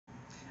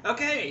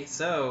Okay,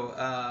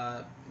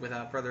 so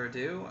without further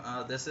ado,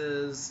 this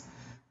is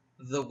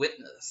The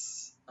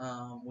Witness,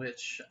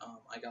 which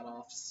I got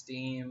off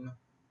Steam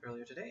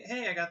earlier today.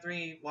 Hey, I got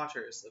 3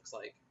 watchers, looks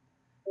like.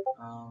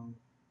 Um,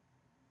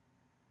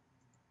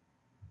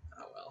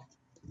 oh well.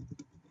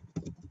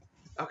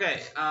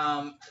 Okay,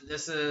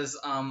 this is,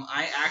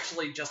 I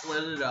actually just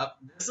lit it up.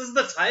 This is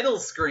the title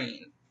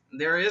screen.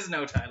 There is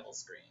no title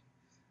screen.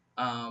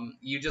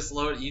 You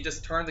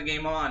just turn the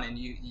game on and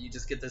you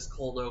just get this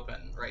cold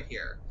open right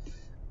here.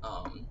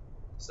 Um,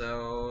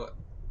 so,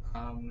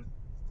 um,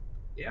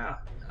 yeah.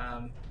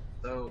 Um,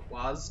 so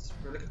WASD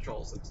for the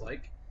controls, looks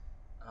like.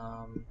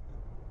 Um,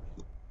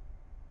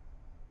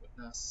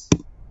 witness.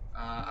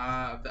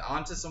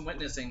 Onto some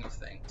witnessing of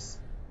things.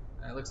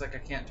 It looks like I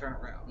can't turn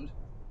around.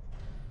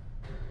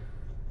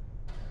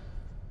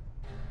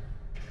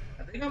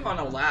 I think I'm on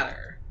a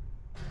ladder.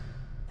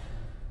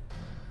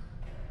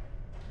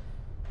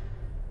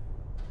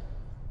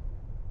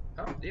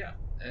 Oh, yeah.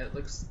 It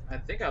looks... I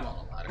think I'm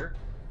on a ladder.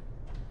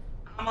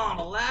 I'm on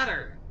a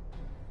ladder!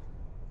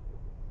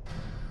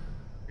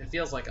 It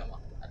feels like I'm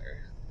on a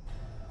ladder.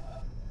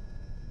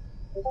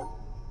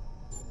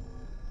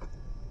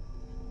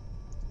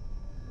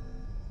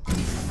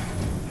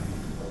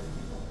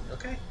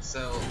 Okay,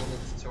 so a little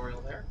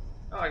tutorial there.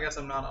 Oh, I guess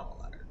I'm not on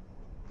a ladder.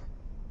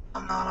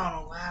 I'm not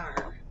on a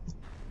ladder!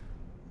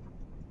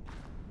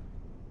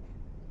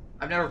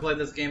 I've never played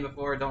this game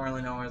before, don't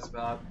really know what it's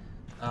about.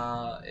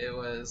 It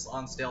was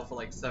on sale for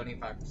like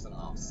 75%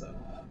 off, so,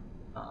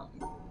 um,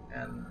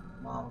 and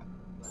Mom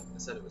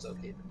said it was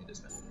okay for me to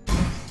spend.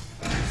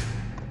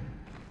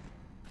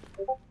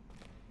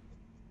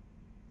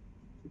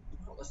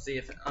 Well, let's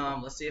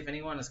see if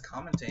anyone is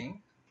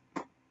commenting.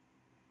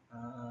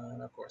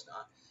 Of course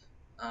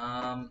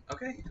not.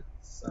 Okay,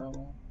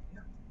 so,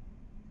 yeah.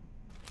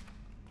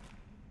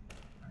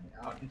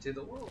 Out into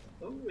the world.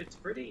 Oh, it's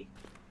pretty.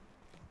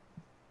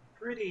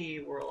 Pretty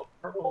world.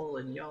 Purple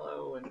and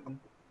yellow and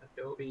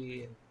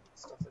Adobe and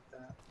stuff like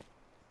that.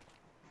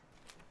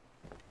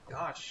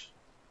 Gosh.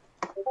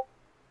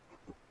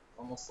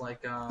 Almost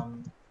like,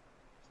 whoa,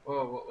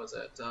 what was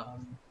it?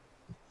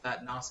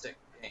 That Gnostic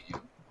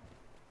game.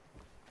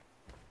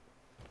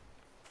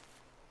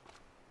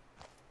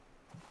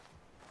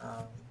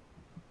 Um,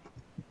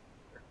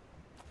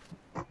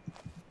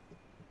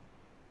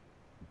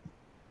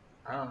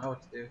 I don't know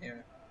what to do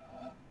here.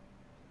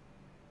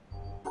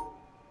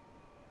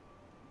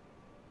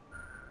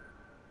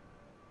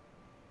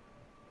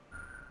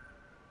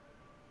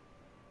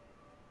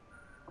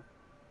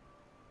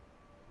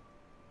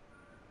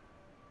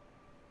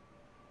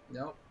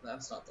 Nope,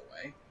 that's not the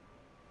way.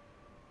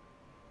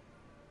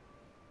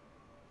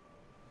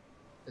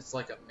 It's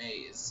like a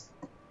maze.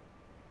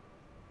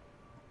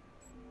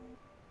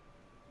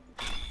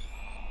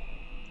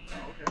 Oh,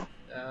 okay.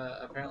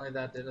 Apparently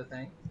that did a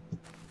thing.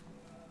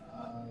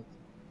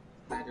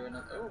 Can I do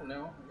another? Oh,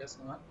 no, I guess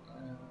not.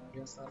 I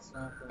guess that's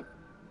not the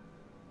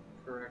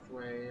correct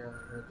way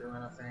of doing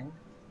a thing.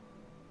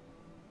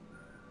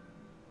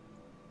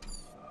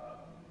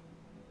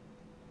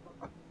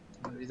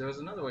 Maybe there was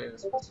another way I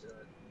was supposed to do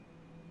it.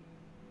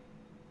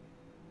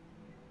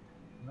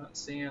 I'm not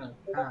seeing a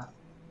path.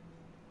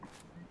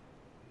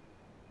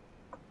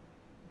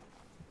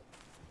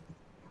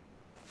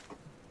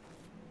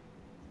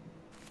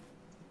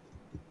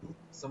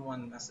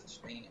 Someone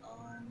messaged me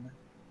on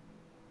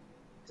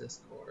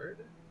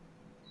Discord.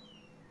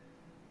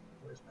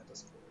 Where's my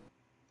Discord?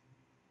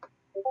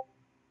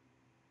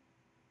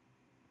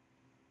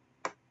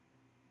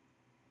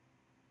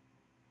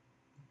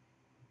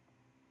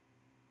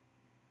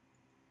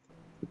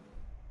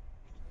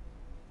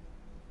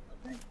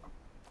 Okay.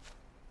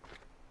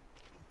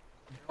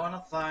 On a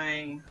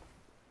thing.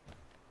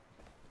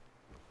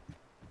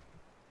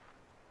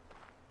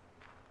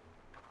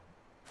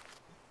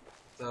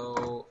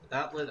 So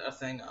that lit a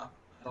thing up.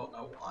 I don't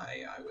know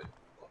why I would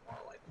want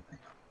to light the thing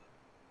up.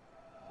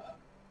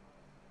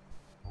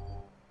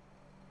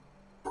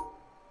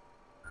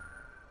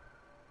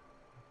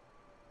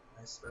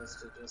 Am I supposed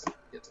to just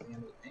get to the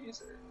end of the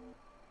maze or?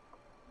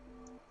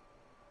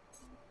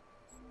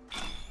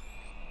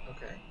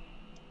 Okay.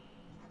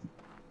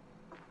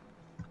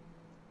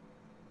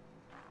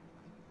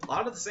 A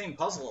lot of the same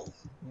puzzle,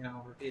 you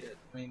know, repeated.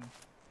 I mean,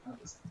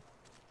 not the same.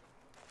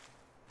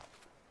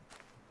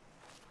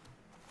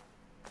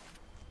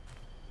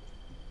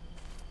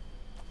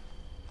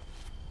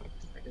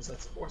 I guess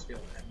that's the force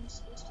field that I'm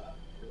supposed to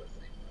do a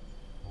thing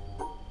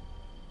with.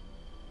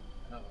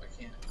 No, I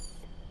can't.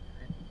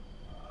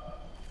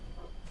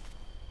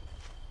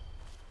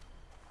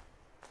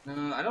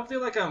 I don't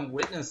feel like I'm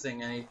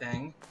witnessing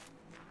anything.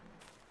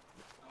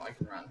 Oh, I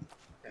can run.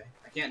 Okay.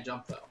 I can't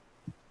jump, though.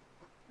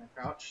 Can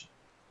I crouch?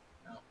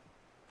 No.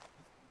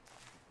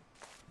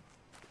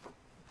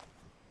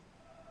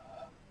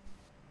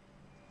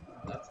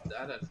 That's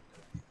that.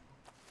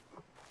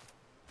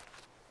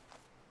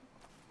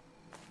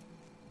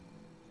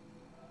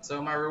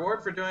 So my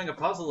reward for doing a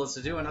puzzle is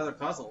to do another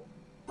puzzle.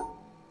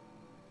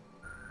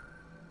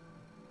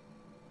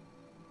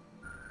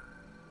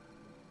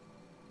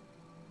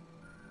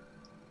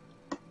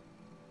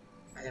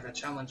 I have a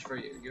challenge for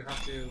you.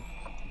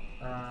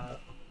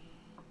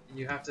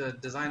 You have to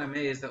design a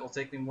maze that will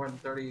take me more than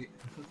 30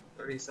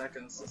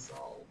 seconds to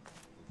solve.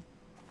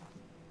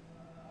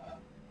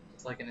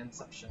 It's like an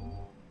Inception.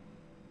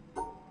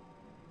 There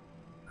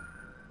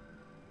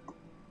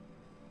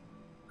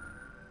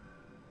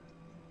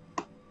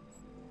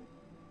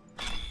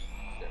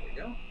we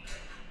go.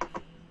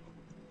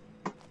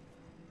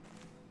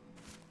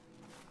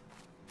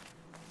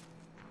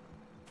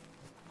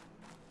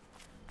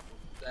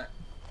 That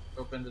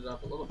opened it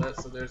up a little bit,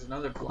 so there's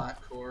another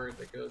black cord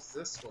that goes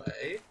this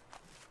way.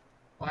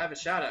 Oh, I have a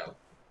shadow.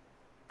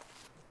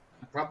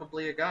 I'm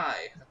probably a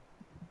guy.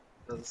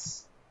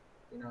 Because,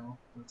 you know,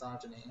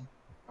 misogyny.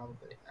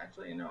 Probably.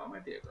 Actually, you know, I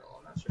might be a girl.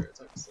 I'm not sure. It's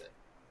hard to say.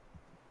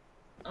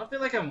 I don't feel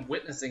like I'm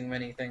witnessing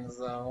many things,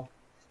 though.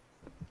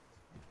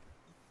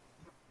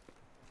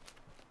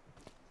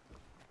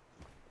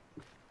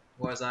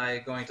 Was I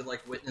going to,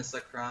 like, witness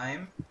a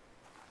crime?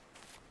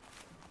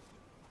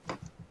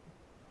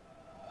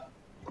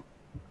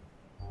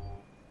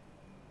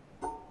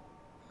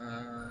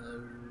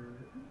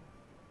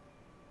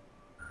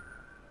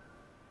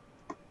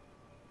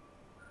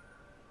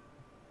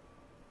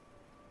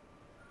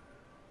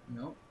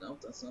 Nope, nope,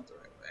 that's not the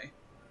right way.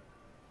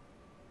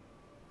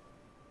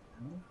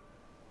 No.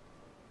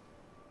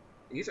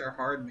 These are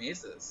hard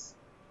mazes.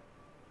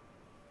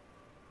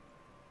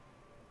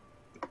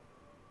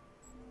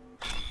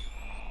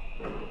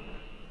 I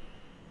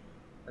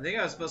think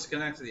I was supposed to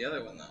connect to the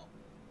other one, though.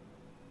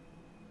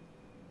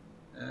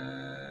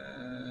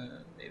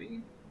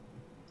 Maybe?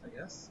 I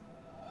guess.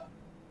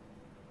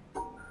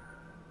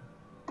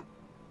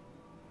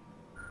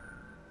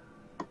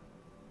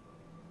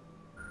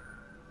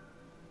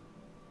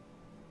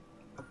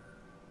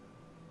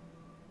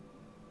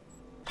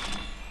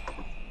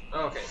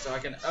 Okay, so I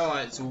can... Oh,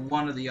 it's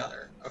one or the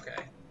other. Okay.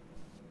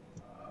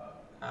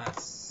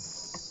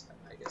 That's,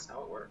 I guess,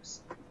 how it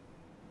works.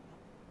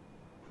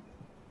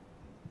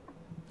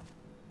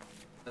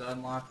 Did I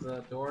unlock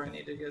the door I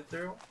need to get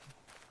through?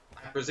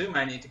 I presume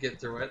I need to get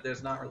through it.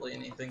 There's not really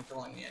anything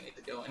telling me I need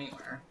to go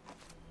anywhere.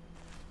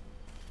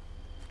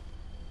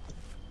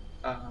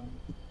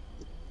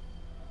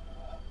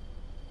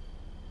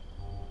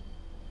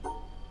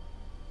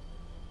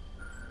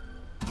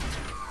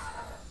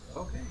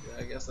 Okay,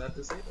 I guess that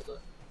disabled it.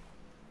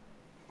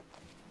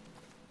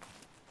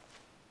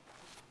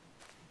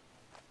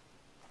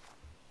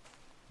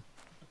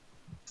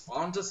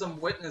 On to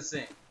some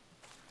witnessing.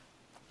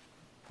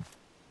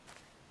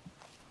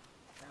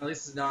 At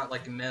least it's not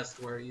like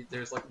Myst where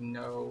there's like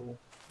no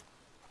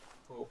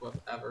hope of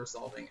ever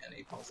solving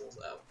any puzzles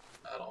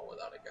at all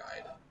without a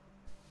guide.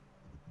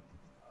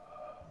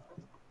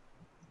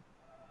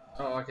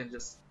 Oh, I can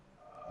just...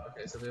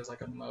 Okay, so there's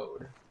like a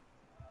mode.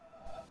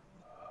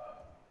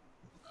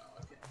 Oh,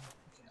 okay.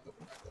 Can't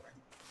open that door.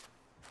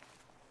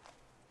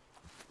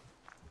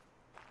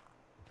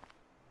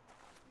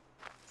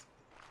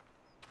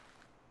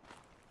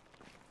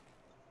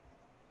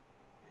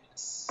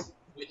 Yes.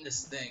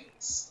 Witness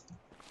things.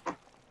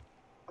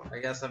 I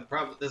guess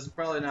this is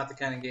probably not the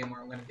kind of game where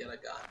I'm gonna get a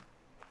gun.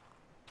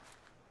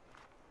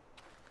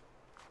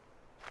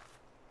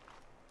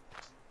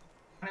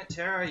 Planet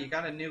Terra, you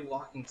got a new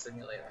walking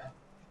simulator.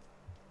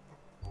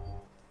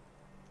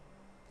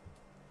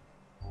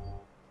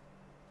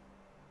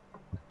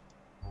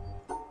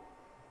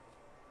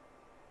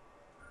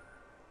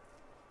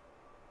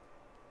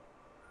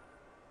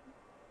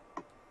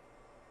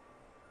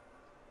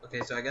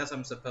 Okay, so I guess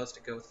I'm supposed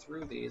to go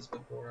through these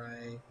before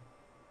I...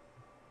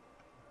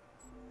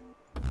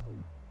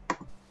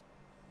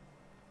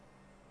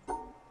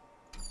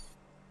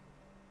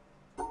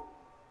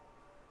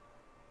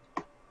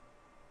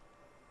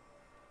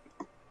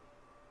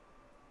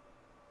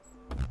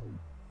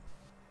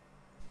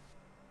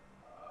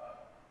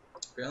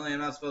 Apparently I'm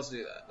not supposed to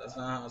do that. That's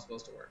not how it's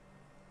supposed to work.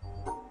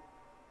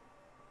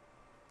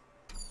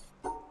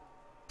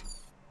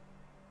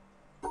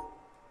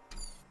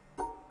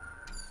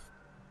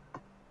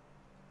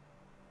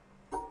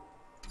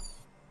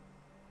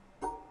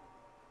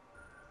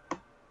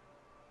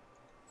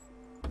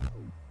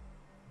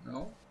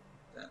 No?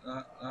 That's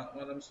not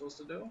what I'm supposed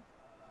to do?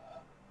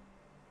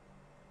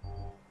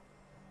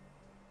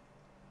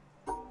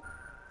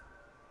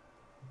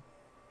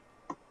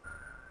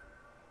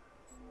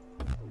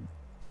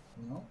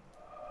 No?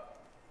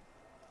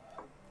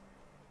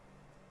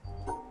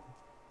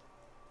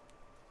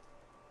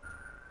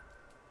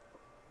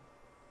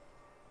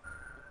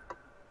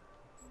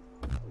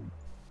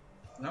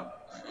 Nope.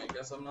 I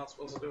guess I'm not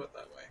supposed to do it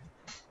that way.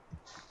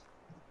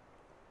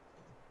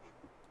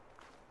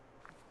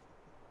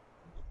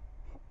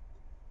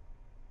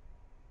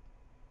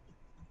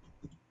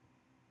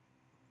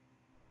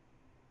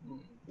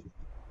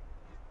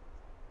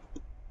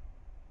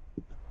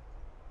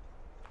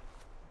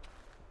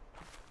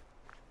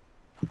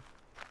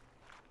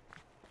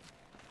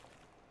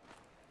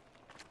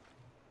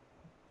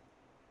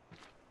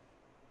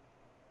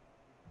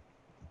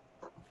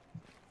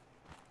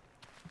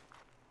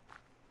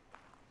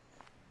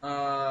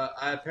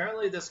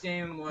 apparently this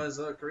game was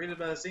created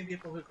by the same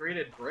people who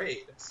created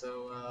Braid.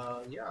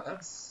 So yeah,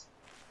 that's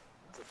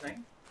a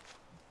thing.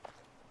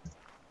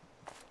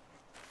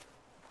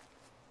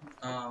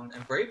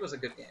 And Braid was a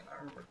good game. I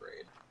remember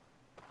Braid.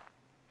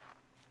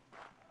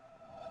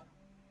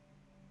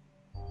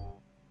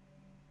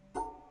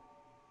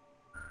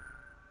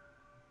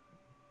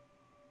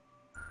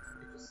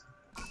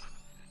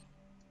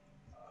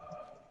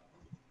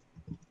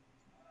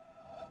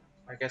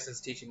 I guess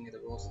it's teaching me the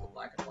rules of the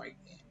black and white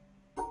game.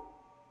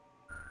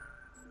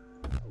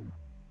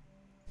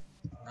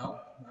 No,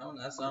 no,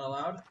 that's not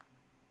allowed.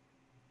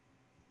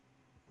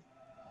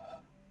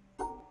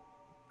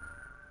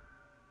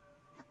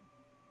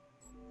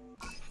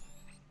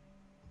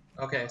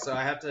 Okay, so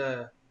I have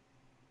to,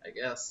 I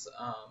guess,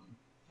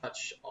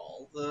 touch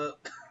all the.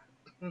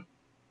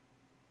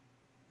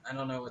 I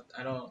don't know what.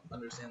 I don't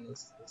understand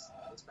this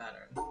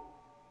pattern.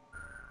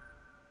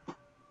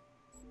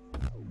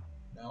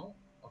 No.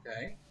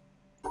 Okay.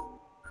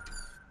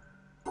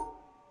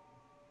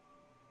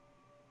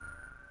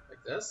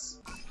 Like this.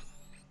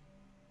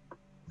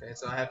 Okay,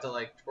 so I have to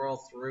like twirl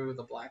through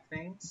the black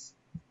things.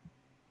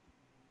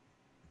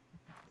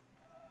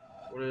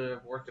 Would it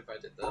have worked if I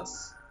did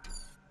this?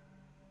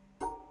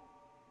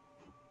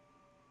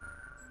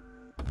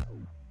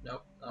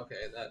 Nope.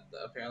 Okay, that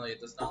apparently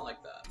it does not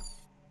like that.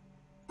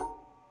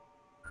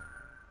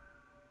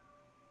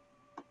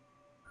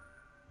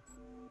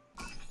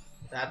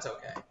 That's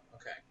okay.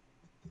 Okay.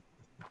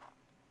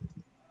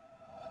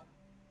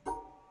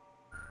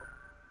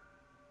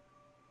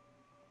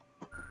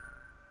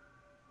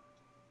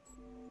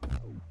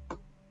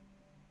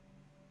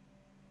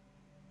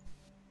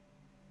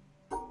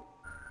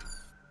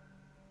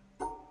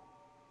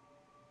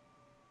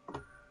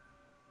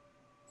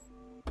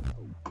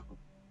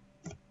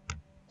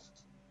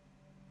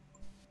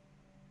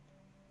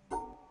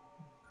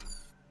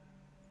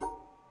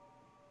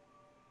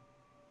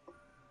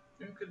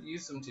 You could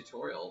use some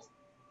tutorials.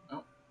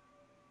 Oh.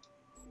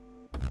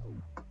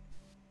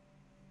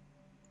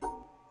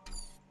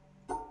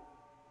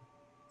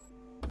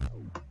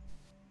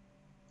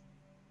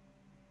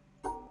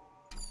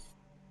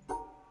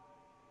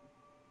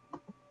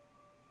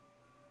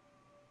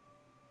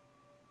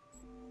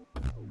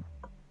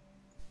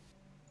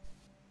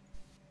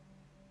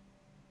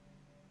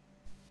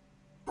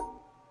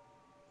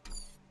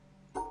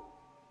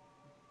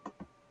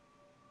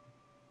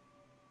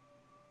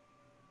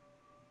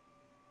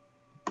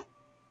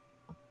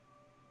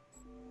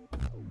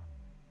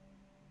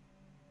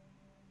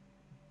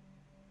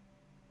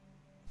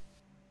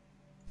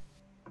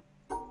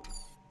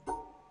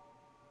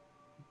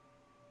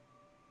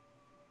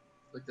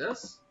 Like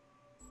this?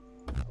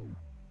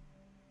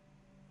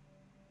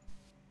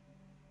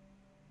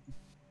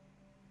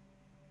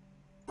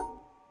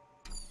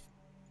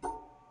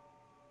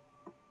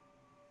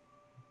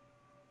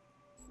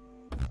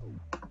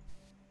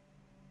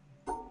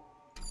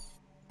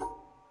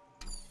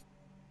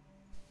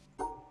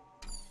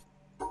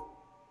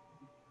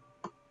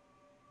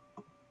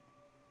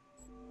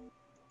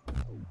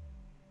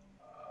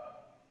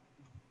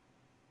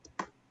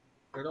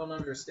 I don't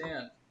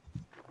understand.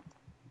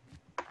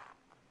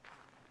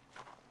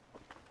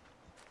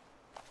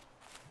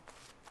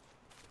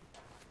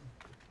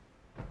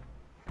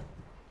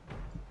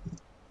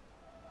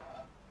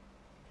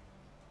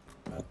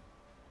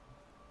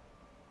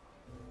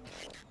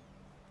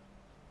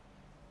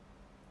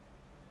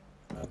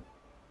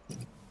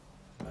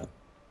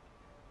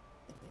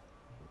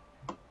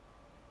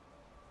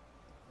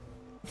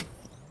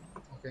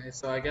 Okay,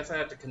 so I guess I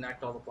have to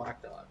connect all the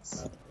black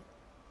dots.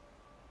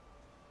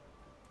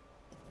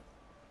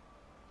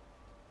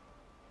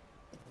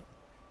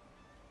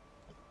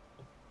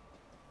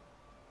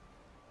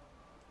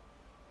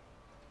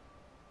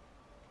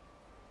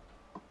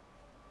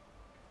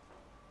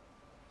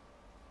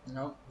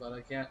 Nope, but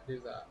I can't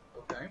do that.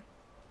 Okay.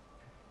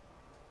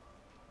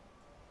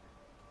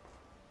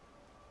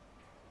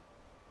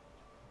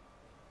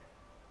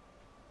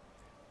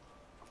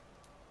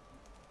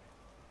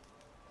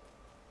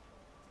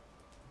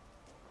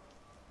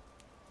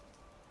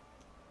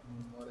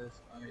 What if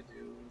I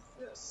do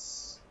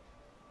this?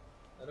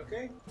 Is that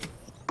okay?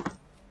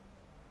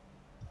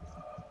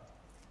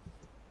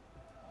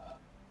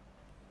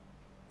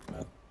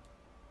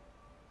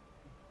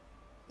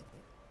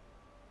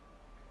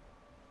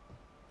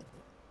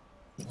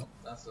 Nope,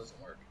 that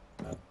doesn't work.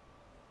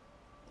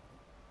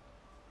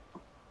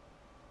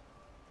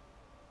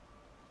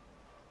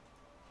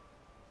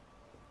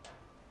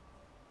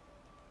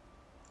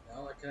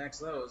 Well, it connects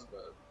those,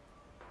 but...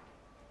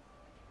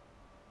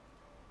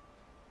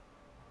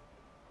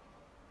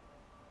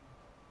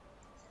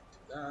 can't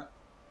do that.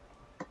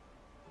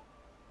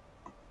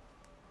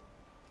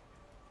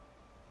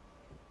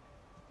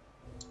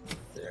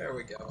 There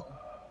we go.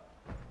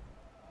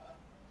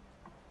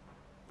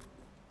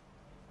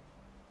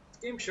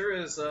 This game sure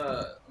is,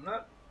 I'm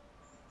not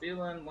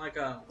feeling like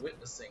I'm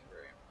witnessing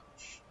very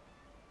much.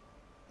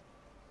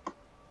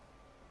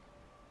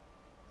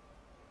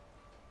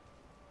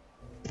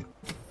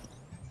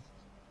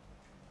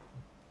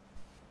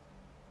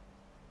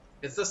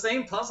 It's the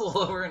same puzzle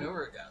over and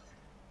over again.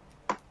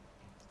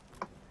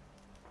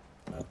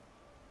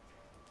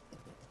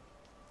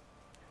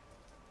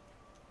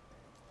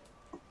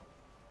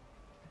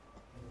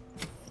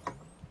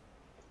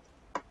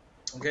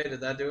 Okay,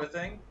 did that do a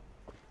thing?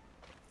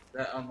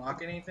 Did that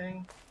unlock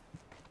anything?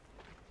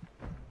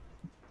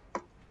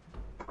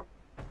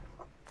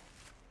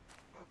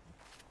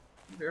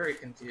 I'm very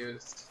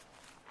confused.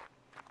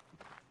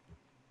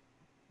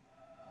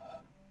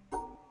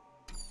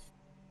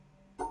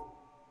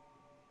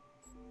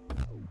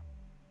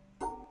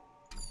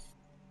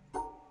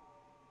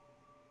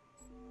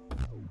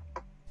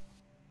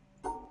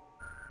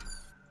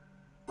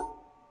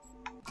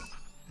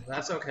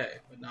 That's okay,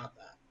 but not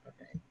that.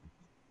 Okay.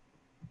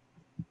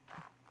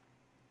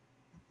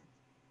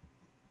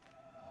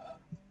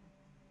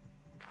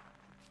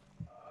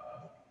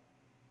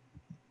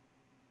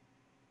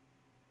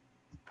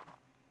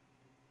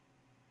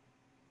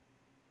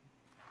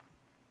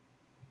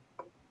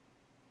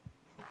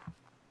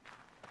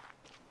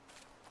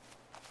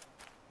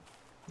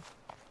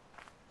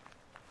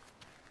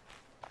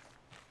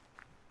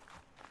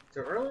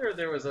 So earlier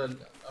there was a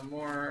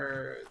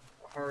more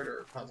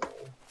harder puzzle.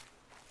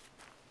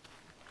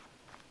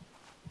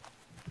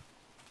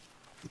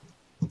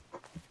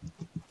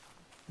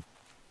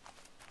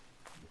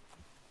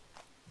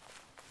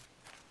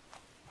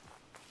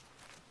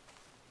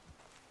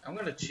 I'm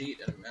gonna cheat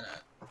in a minute.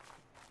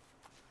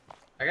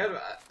 I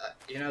gotta,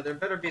 you know, there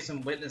better be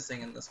some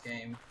witnessing in this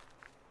game.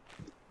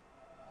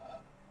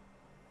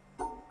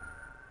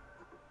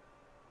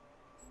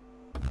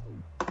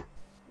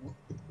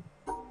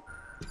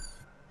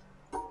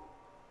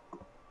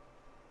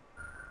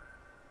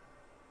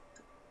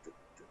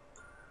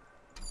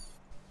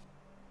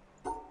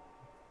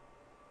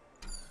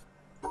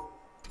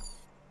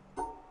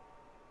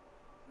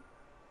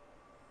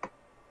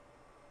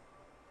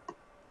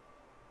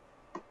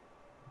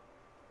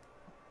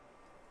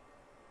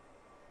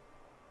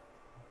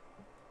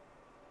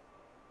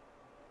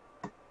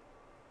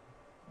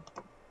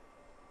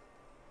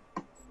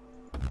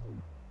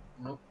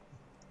 Nope.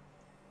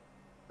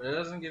 But it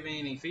doesn't give me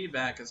any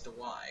feedback as to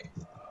why.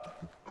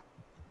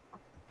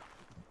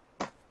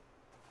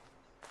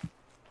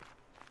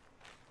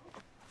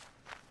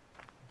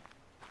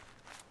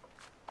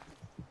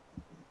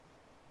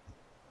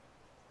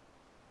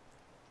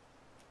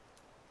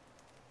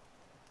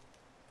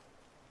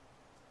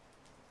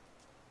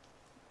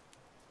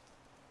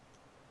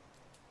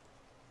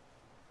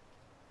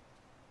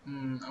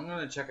 I'm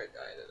gonna check a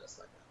guide in a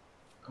second.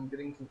 I'm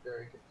getting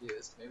very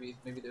confused.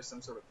 Maybe there's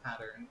some sort of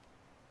pattern.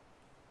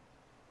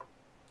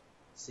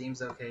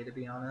 Seems okay, to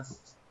be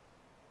honest.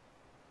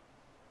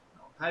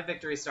 Oh, hi,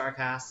 Victory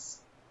Starcasts.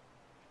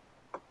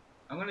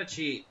 I'm gonna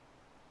cheat.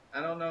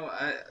 I don't know.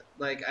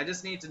 I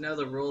just need to know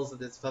the rules of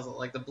this puzzle.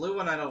 Like the blue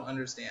one, I don't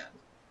understand.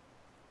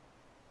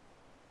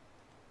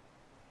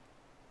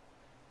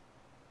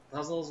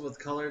 Puzzles with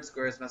colored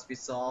squares must be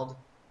solved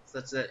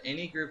such that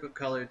any group of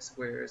colored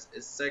squares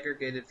is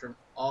segregated from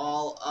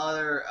all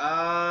other.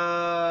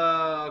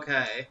 Oh,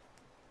 okay.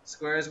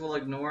 Squares will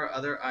ignore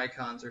other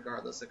icons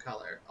regardless of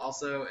color.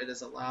 Also, it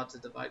is allowed to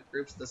divide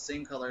groups of the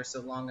same color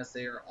so long as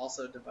they are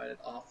also divided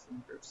off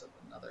from groups of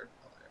another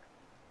color.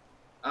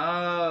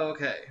 Oh,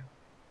 okay.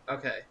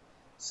 Okay.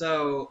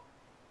 So,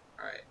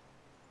 alright.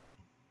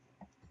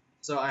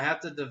 So I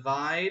have to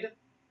divide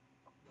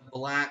the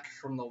black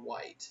from the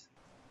white.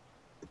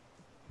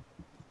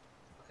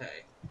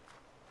 Okay.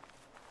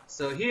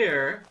 So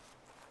here,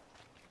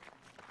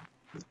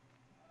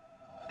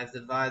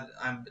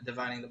 I'm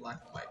dividing the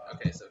black and white.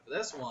 Okay, so for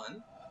this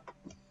one,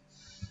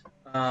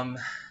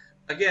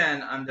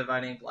 again, I'm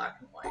dividing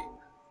black and white.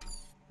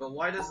 But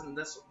why doesn't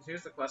this,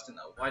 here's the question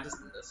though, why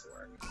doesn't this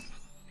work?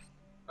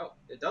 Oh,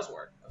 it does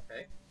work,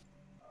 okay.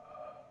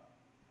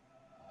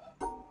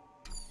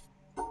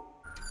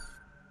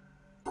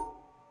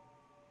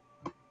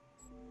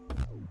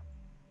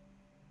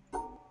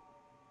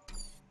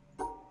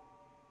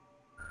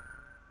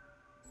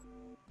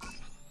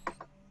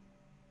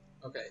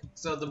 Okay,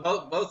 so the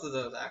both of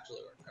those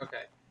actually work.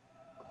 Okay.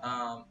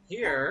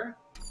 Here.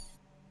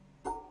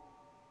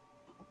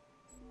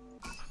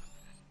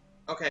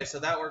 Okay, so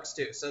that works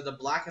too. So the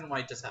black and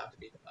white just have to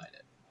be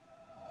divided.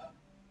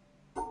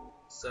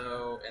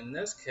 So in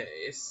this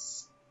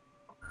case,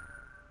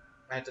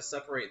 I had to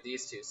separate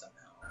these two somehow.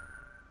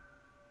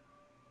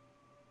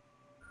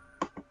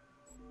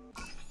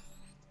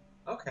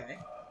 Okay.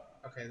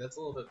 Okay, that's a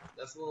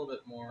little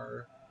bit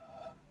more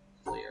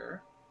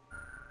clear.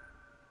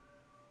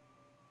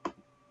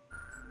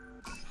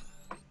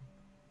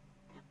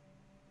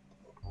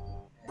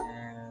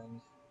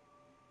 And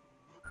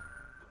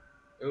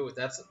ooh,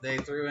 they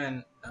threw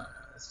in. Oh no,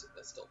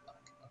 that's still black.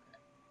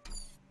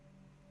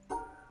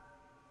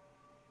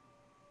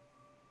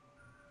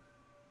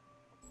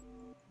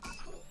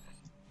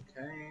 Okay.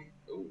 Okay.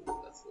 Ooh,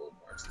 that's a little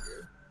more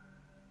obscure.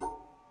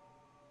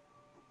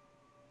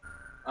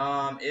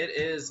 It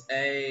is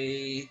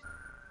a.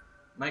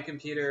 My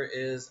computer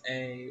is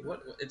a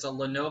what? It's a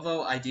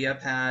Lenovo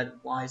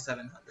IdeaPad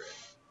Y700.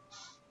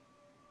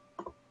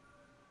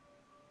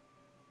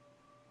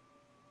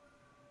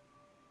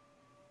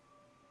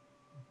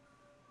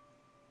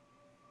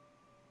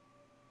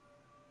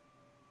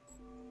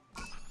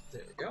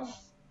 There we go.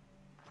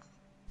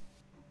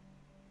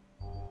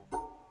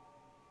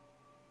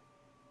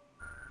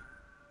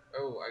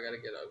 Oh, I gotta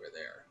get over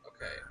there.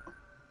 Okay.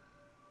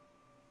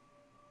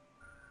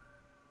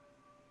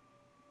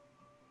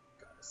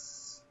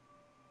 Guys.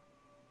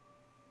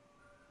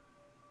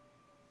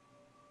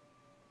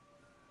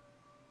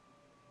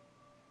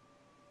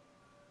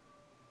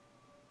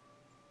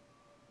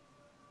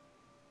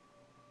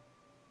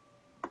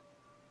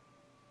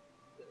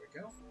 There we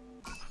go.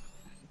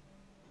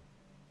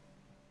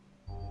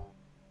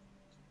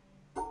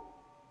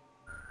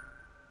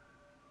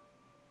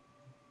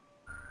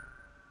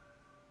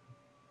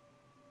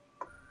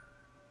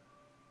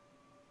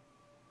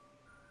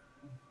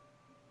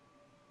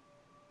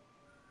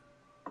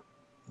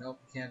 Nope,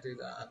 can't do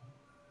that.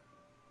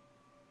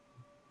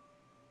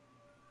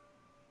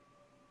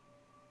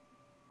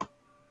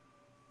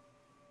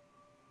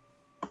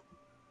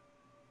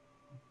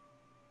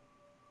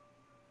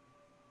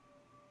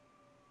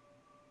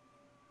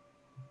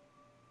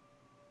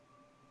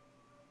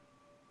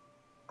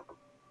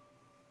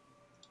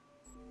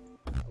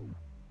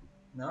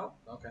 Nope,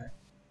 okay.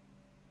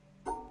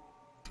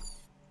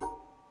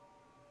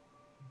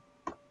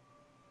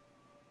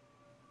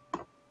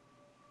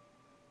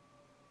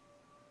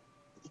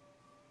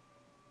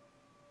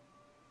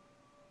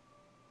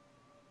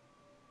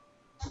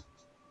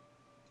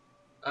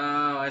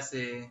 Oh, I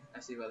see. I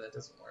see why that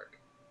doesn't work.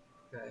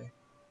 Okay.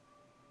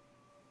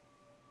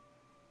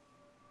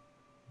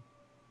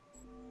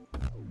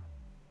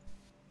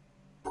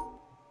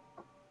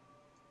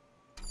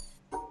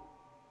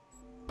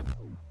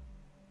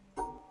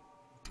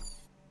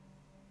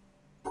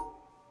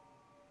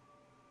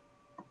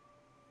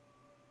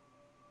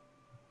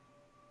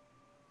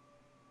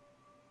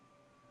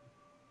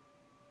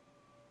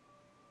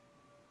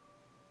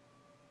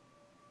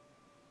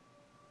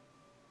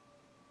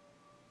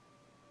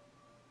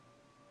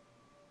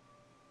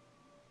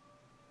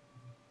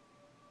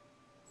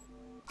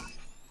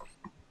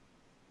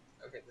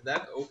 Okay, did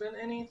that open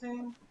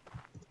anything?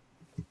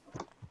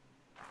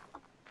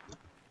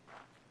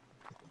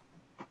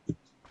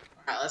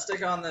 Alright, let's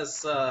take on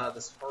this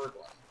this hard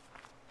one.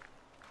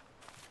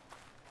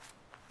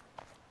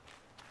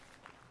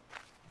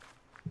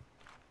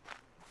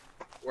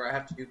 Where I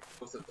have to do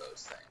both of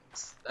those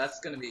things.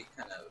 That's gonna be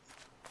kind of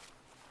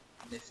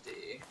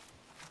nifty.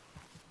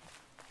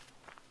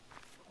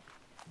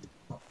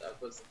 Oh,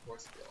 that was the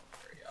force field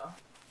area.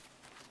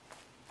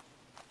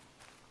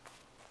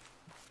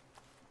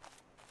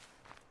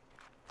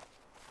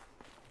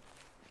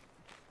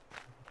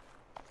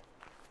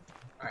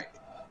 Alright.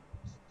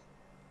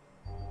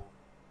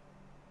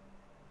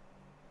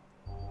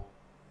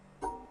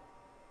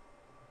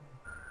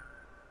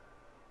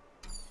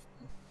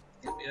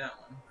 Can't be that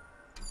one.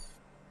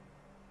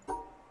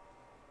 Oh,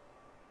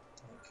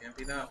 can't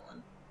be that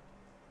one.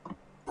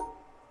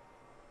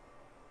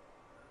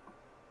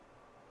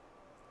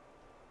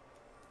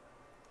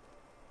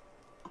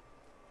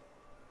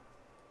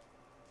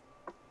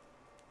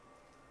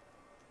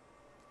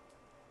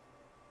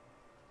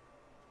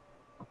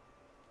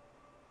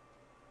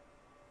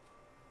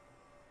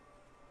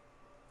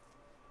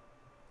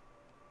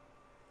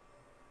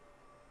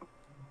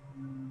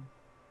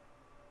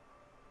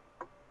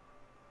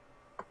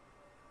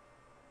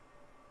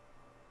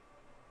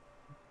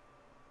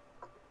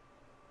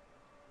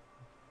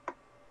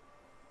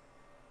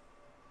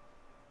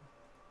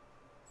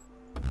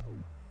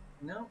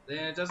 No,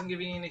 then it doesn't give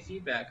you any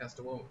feedback as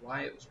to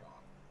why it was wrong.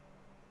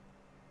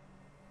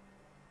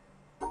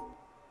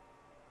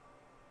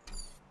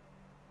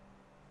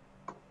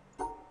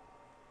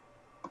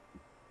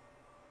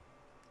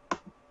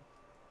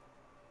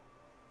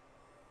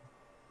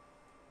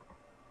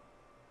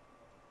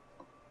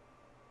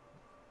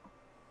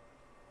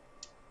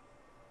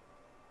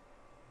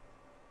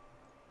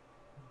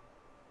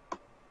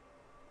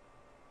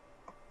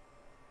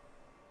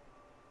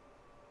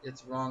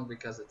 It's wrong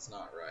because it's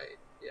not right.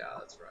 Yeah,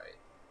 that's right.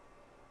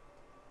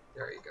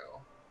 There you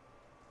go.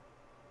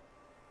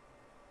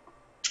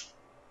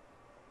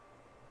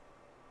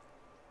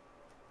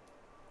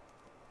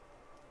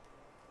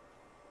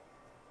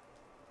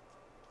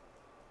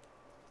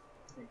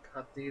 Let me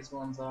cut these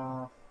ones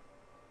off.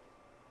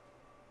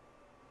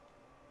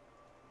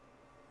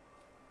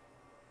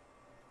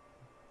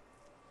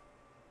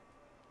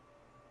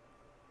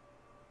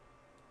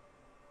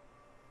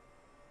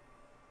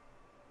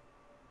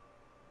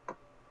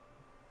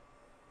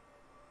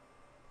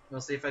 Well,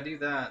 see, if I do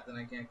that, then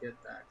I can't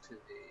get back to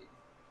the...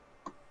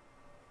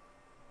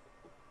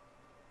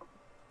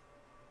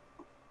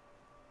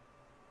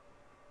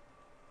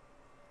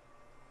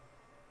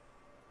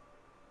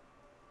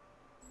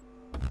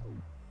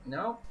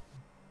 Nope.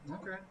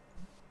 Okay.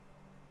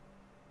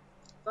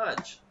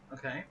 Fudge.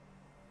 Okay.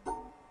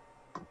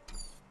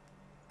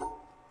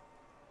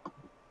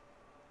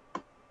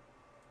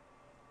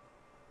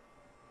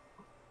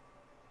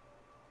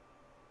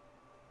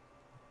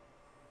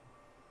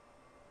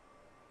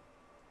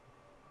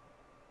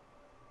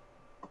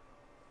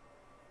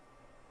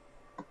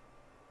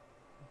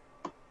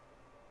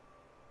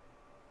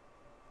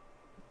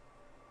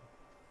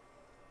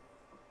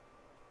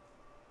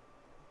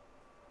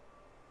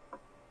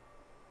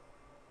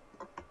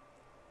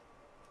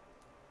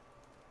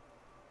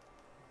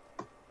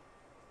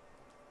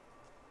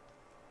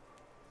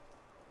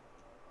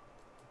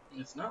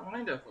 It's not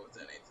lined up with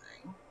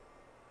anything.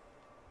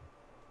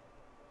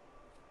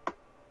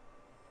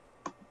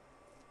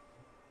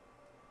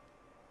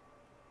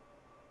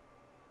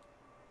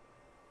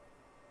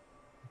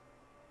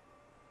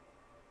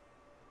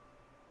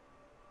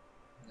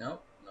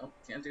 Nope, nope,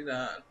 can't do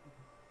that.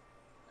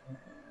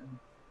 And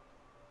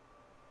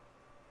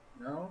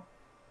no.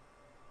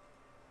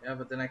 Yeah,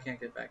 but then I can't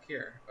get back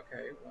here.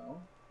 Okay,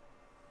 well.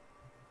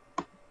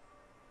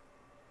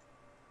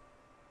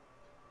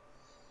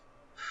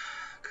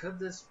 Could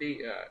this be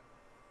it?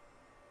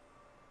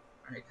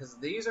 Alright, because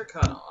these are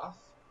cut off.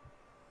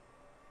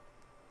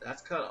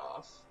 That's cut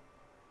off.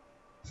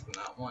 From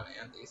that one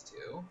and these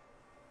two.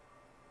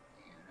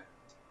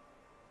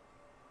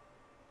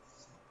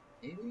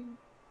 And maybe?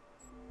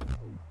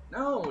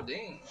 No,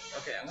 dang.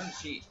 Okay, I'm gonna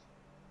cheat.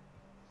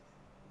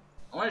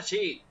 I wanna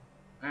cheat.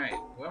 Alright,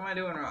 what am I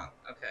doing wrong?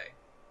 Okay.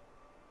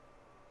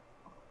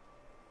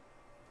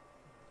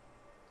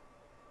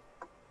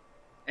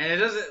 And it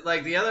doesn't,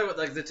 like, the other,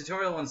 like, the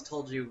tutorial ones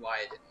told you why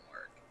it didn't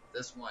work.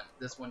 This one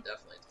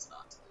definitely does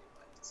not tell you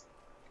why it doesn't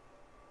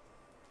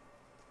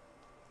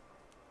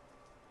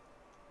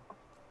work.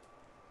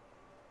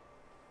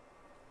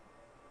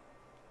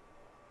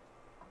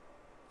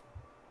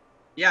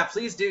 Yeah,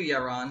 please do,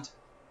 Yarond.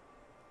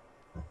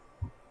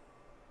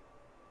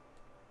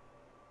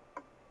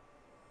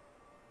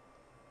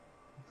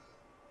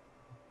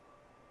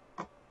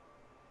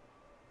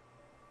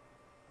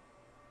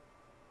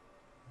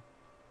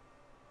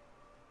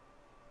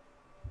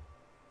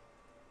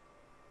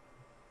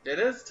 It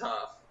is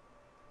tough.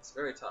 It's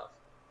very tough.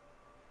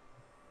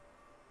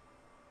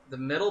 The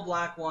middle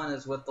black one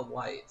is with the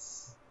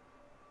whites.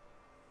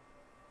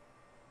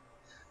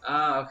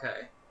 Ah,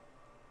 okay.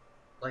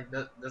 Like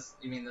this,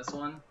 you mean this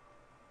one?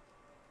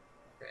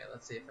 Okay,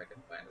 let's see if I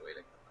can find a way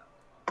to cut that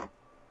one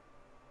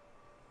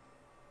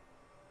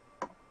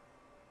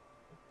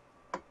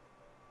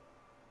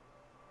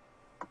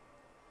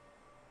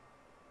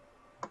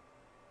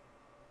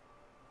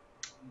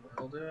off.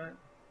 We'll do it.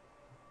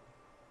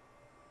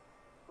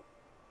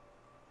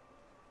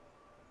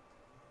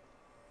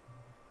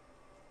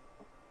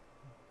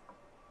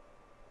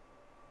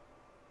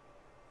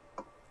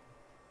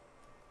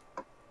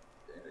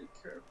 Very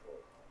careful.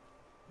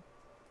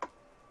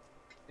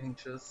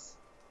 Anxious.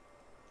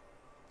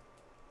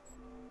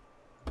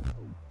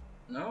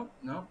 Nope,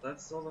 nope,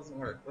 that still doesn't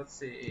work. Let's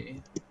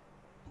see.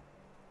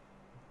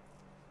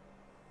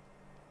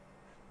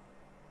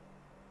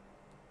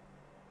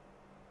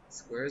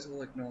 Squares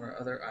will ignore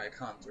other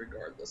icons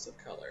regardless of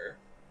color.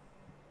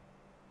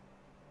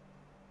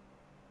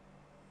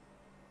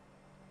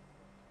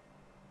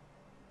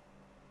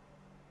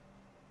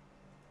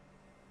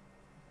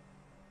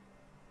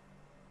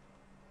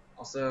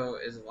 Also,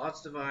 is allowed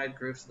to divide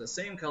groups of the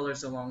same color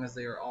so long as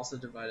they are also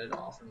divided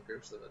off from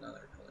groups of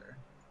another color.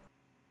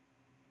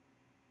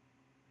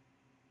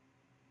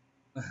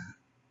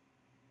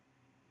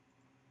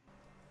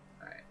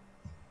 Alright.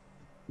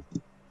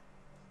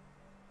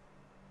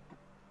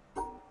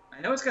 I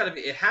know it's gotta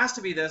be, it has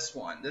to be this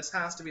one. This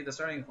has to be the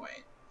starting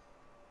point.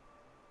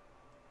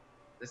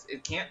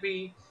 It can't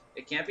be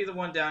the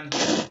one down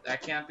here.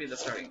 That can't be the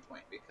starting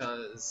point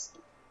because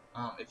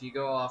if you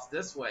go off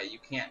this way, you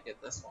can't get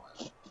this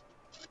one.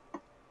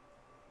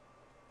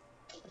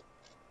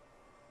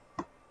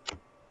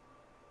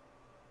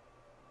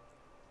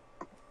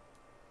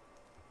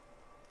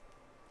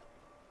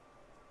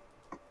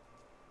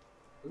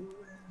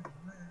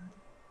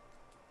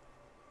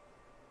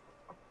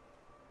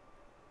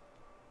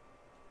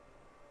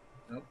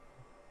 Nope.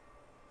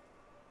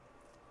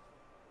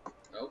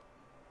 Nope.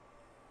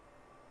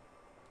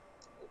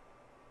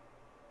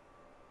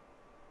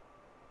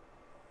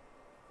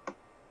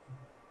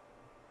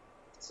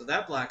 So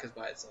that black is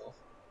by itself.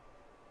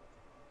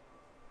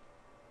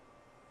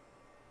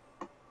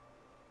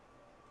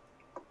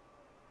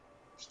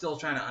 Still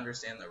trying to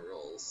understand the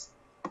rules.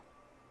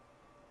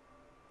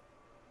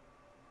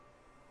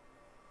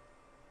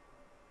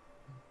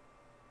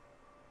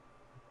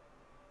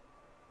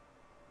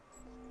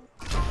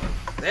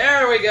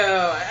 There we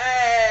go!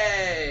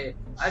 Hey!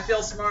 I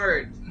feel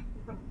smart.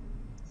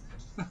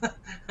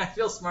 I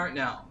feel smart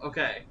now.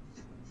 Okay.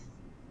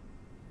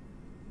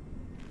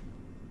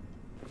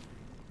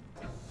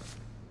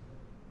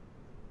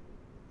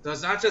 So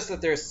it's not just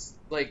that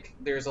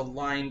there's a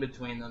line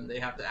between them, they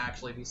have to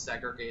actually be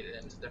segregated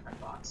into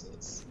different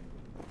boxes.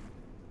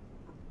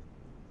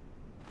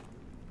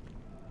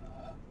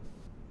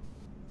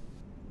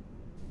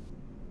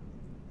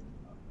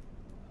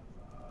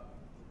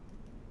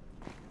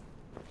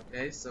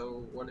 Okay,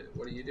 so what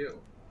do you do?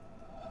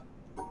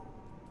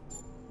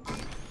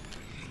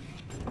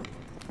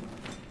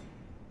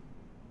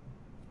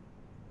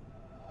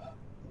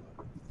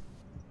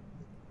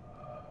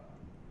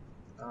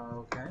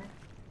 Okay.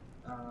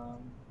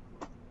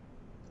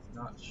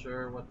 Not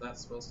sure what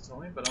that's supposed to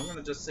tell me, but I'm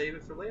gonna just save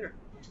it for later.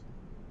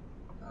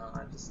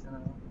 I'm just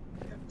gonna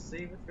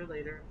save it for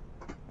later.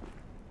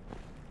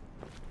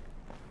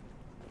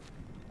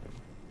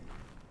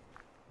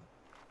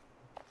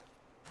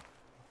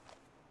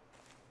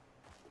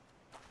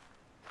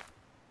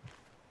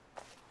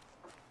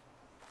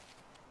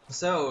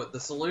 So, the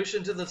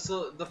solution to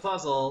the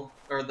puzzle,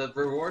 or the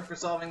reward for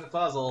solving the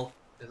puzzle,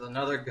 is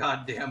another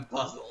goddamn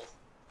puzzle.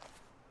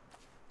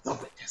 The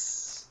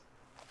Witness.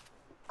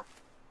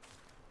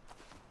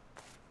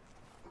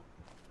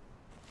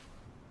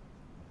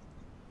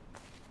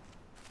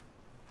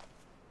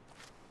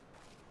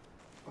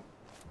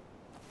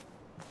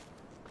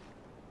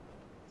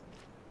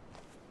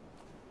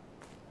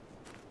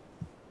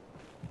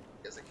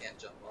 Guess I can't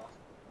jump off.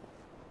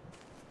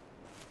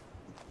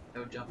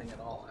 No jumping at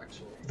all,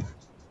 actually.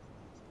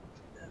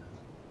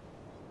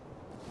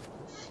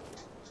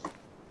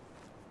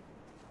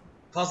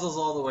 Puzzles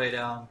all the way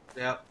down.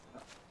 Yep.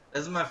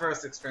 This is my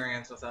first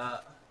experience with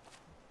that.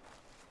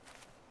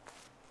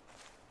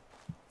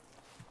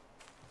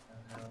 I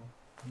don't know.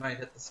 I might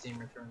hit the Steam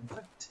return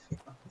button, to be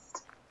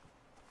honest.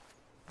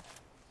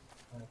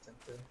 I'm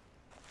tempted.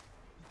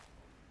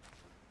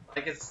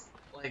 Like, it's,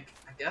 like,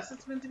 I guess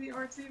it's meant to be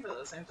artsy, but at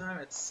the same time,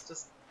 it's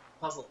just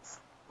puzzles.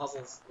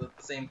 Puzzles with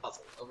the same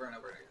puzzle over and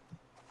over again.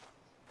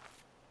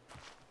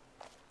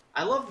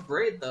 I loved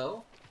Braid,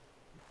 though.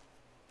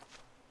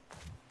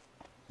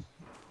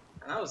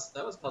 And that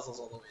was puzzles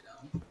all the way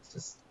down. It's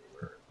just, they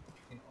were,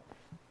 you know,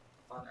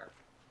 funner.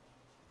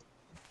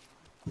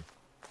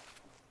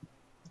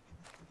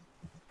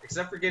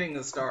 Except for getting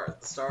the stars.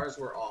 The stars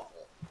were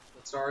awful.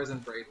 The stars in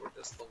Braid were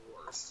just the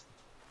worst.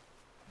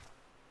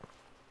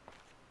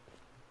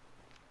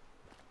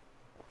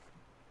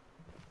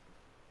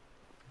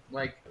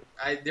 Like,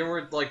 there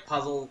were, like,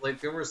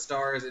 there were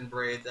stars in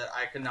Braid that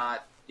I could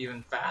not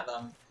even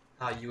fathom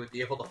how you would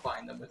be able to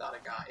find them without a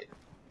guide.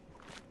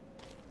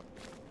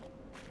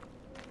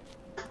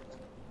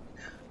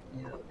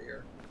 Need another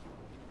beer.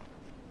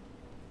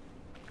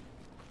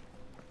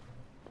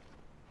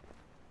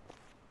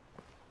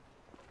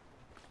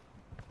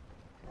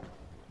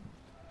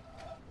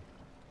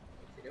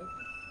 There we go.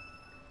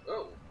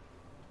 Oh!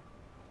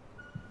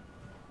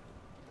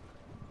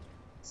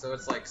 So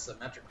it's, like,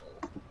 symmetrical.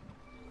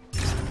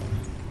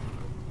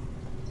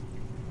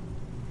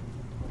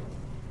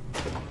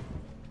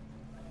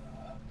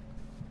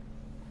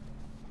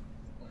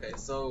 Okay,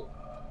 so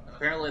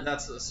apparently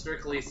that's a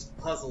strictly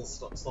puzzle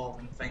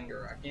solving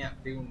finger. I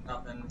can't do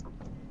nothing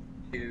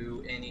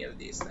to any of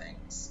these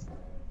things.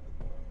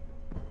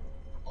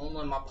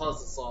 Only my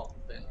puzzle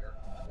solving finger.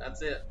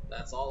 That's it.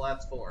 That's all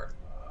that's for.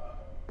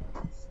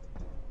 I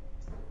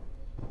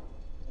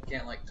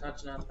can't, like,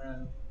 touch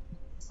nothing.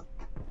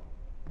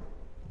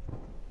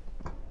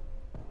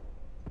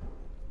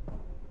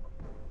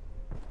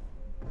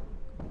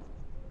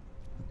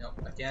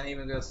 Nope, I can't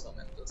even go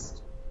swimming.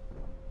 Just,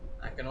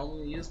 I can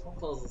only use my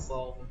puzzle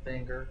solving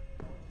finger.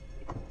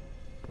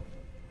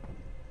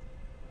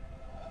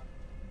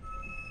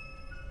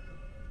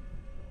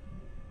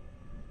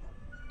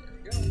 There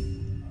we go.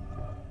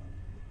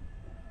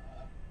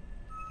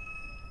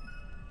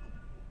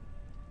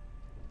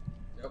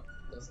 Nope,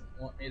 doesn't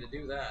want me to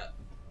do that.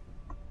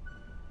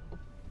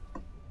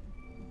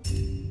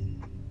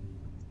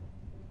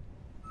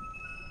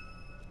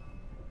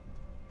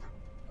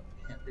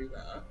 Can't do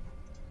that.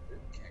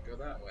 Can't go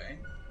that way.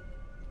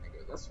 Can't go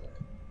this way.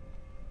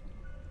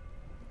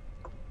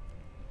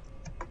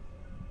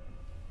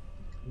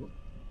 Nope.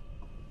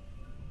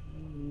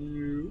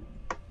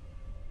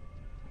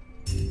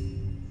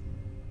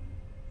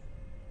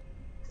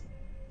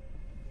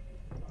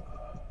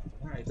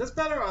 Alright, this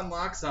better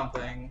unlock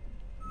something.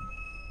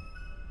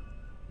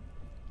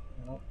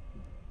 Nope.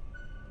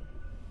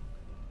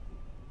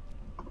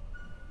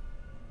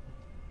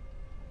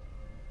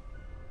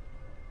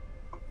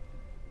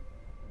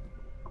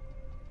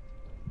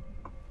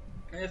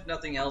 And if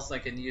nothing else, I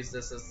can use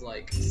this as,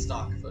 like,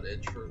 stock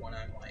footage for when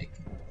I'm, like,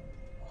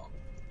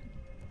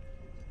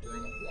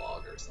 doing a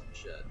vlog or some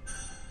shit.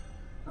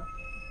 Huh?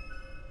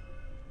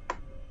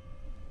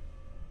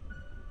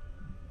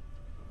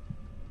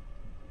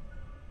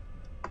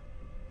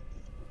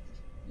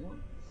 Yep.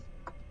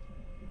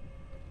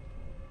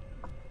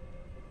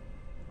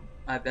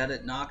 I bet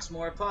it knocks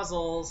more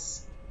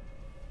puzzles.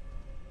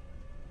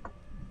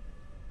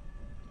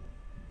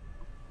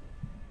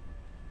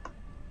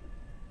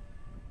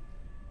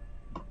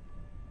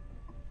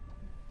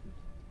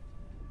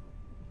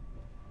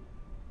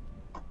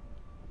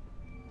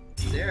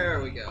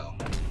 There we go.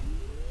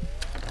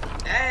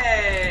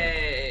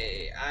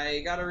 Hey! I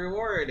got a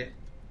reward.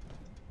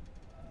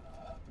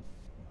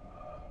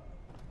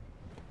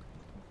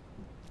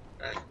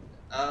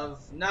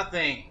 Of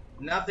nothing.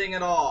 Nothing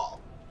at all.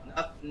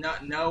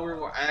 No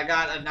reward. I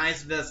got a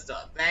nice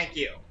vista. Thank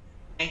you.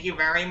 Thank you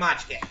very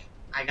much, game.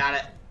 I got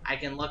it. I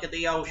can look at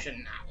the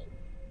ocean now.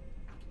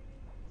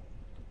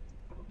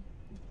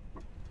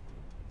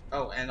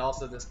 Oh, and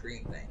also this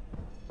green thing.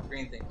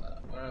 Green thing lit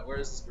up. Where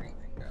does this green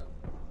thing go?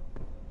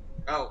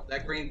 Oh,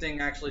 that green thing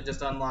actually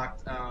just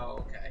unlocked.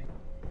 Oh, okay.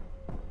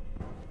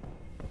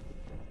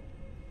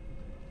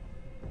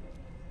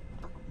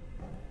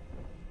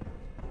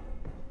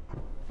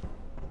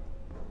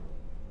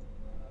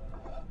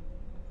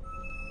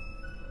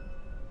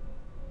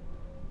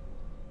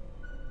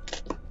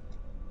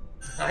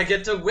 I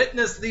get to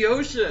witness the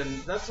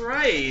ocean. That's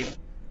right.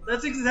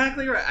 That's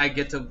exactly right. I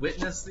get to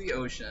witness the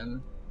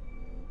ocean.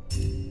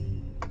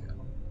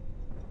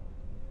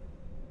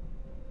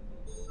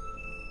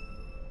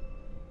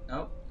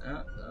 Nope.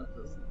 No,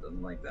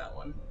 doesn't like that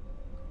one.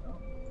 No.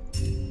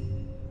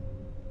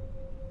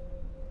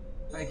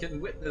 I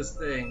can witness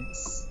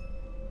things.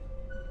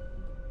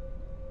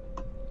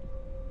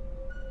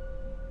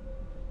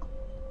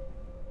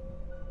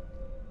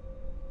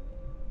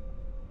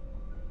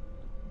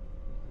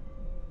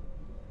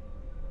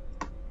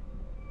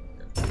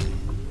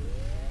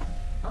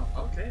 Oh,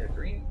 okay. A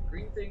green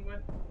thing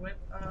went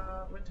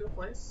to a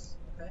place.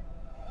 Okay.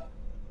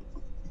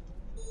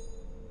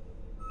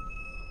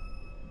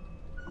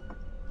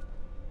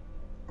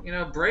 You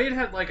know, Braid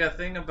had like a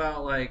thing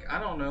about like, I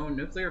don't know,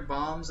 nuclear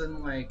bombs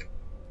and like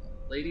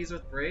ladies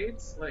with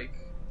braids, like.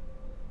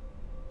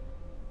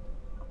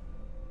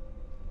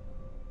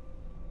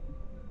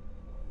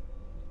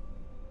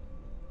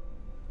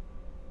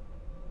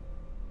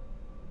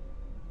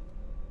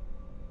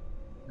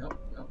 Nope,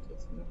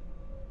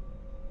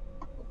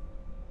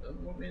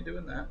 doesn't want me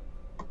doing that.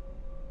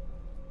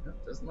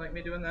 Nope, doesn't like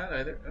me doing that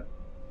either. Oh.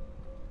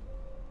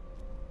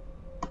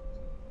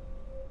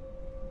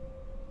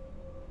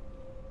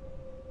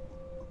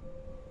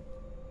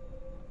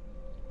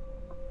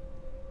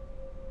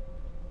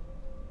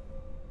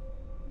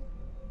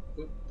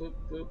 Boop, boop,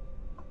 boop.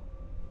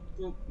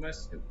 Boop, my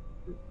scoop.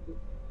 Boop, boop,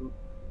 boop.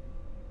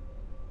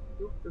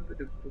 Boop, boop,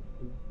 boop, boop,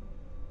 boop.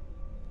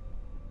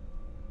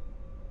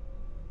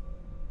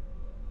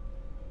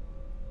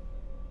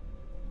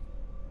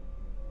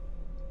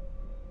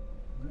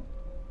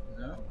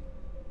 No.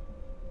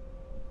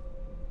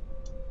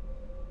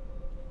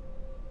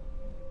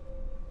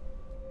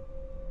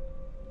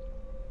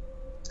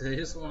 They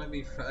just want to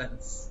be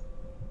friends.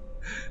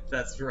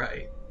 That's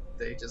right.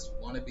 They just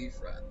want to be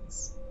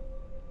friends.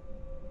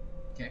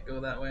 Can't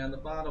go that way on the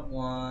bottom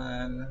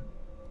one.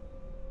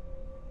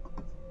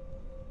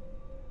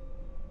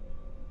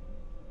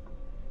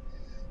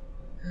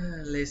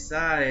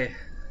 Lesai.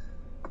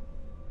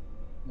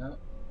 No.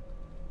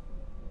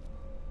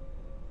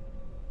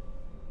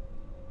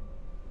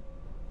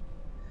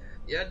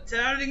 You're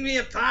tearing me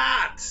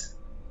apart!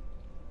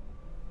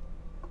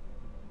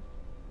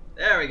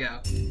 There we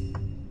go.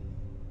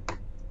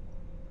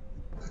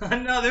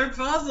 Another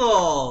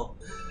puzzle!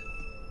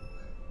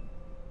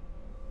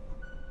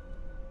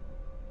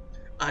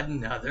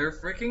 Another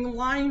freaking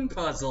line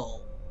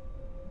puzzle!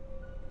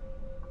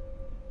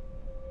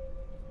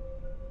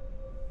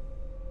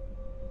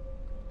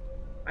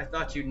 I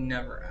thought you'd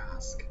never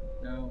ask.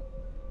 No.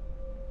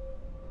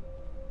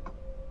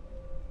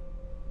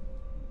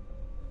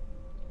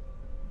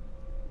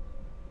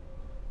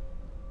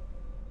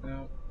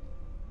 No.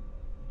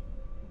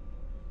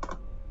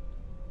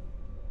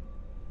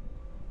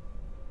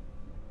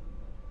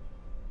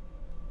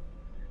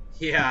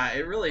 Yeah,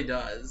 it really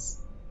does.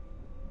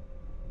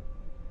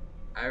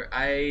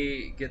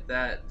 I get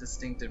that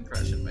distinct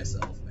impression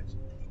myself.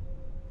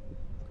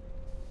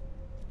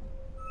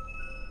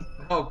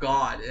 Oh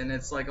god, and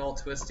it's like all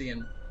twisty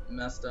and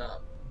messed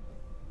up.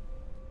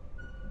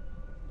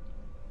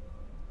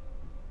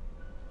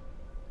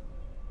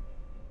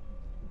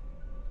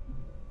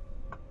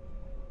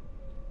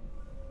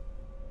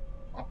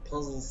 My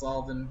puzzle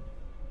solving.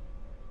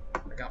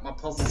 I got my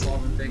puzzle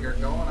solving figure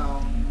going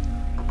on.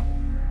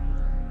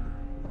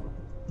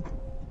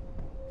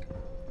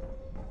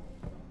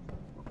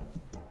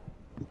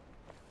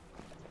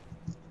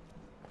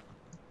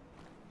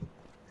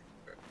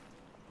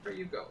 Where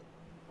you go?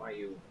 Why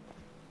you?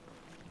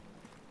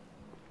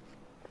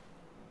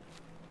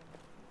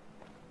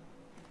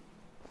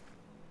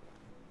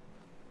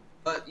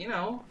 But you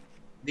know,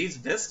 these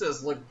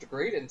vistas looked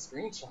great in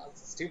screenshots.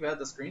 It's too bad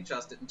the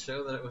screenshots didn't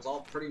show that it was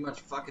all pretty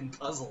much fucking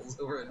puzzles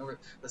over and over.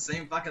 The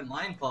same fucking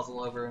line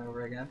puzzle over and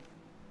over again.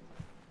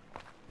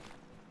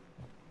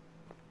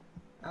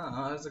 I don't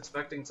know, I was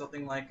expecting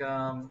something like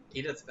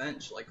Edith's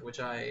Bench, like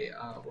which I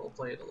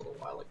roleplayed a little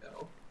while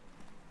ago.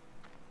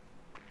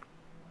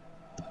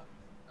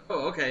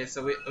 Oh, okay,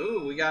 so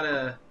we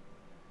got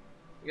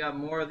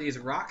more of these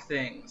rock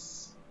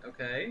things.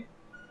 Okay.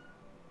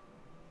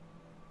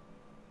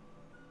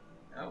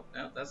 No,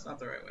 that's not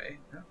the right way.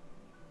 No.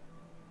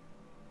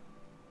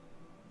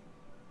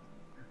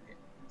 Alright,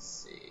 let's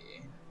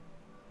see.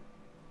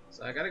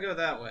 So I gotta go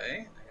that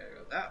way. I gotta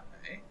go that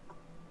way.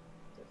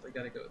 Definitely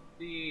gotta go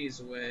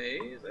these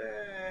ways,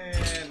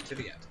 and to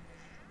the end.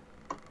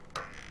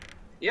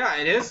 Yeah,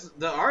 it is.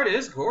 The art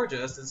is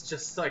gorgeous. It's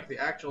just like the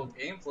actual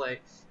gameplay.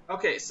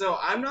 Okay, so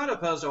I'm not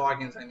opposed to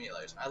walking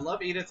simulators. I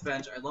love Edith's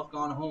Bench. I love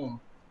Gone Home.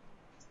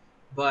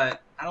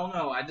 But I don't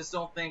know. I just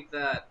don't think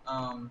that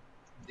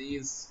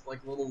these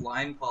like little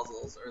line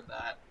puzzles are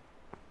that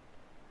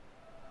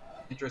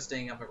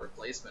interesting of a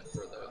replacement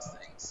for those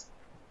things.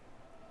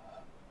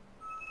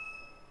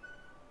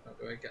 Oh,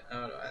 do I get?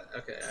 Oh, no,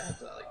 okay. I have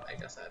to like. I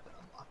guess I have to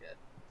unlock it.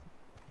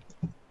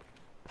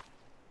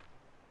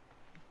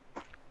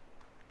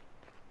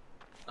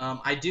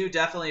 I do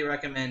definitely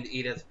recommend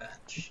Edith's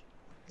Bench.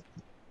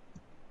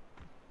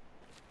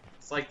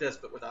 It's like this,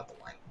 but without the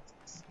line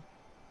puzzles.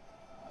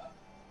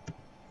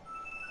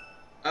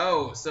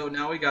 Oh, so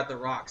now we got the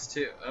rocks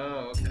too.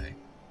 Oh, okay.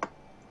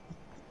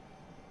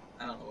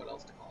 I don't know what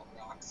else to call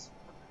them. Rocks.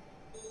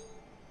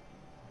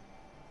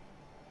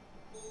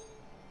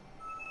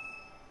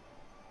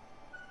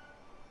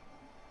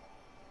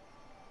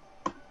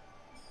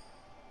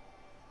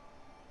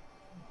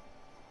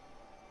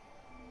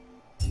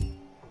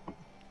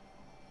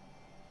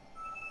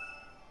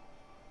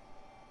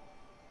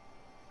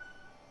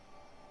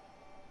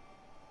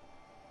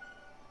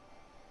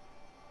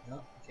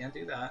 No, can't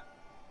do that.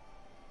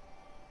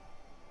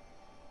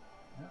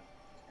 No,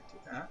 can't do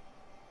that.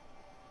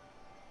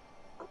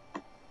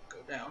 Go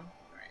down.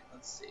 Alright,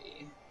 let's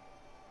see.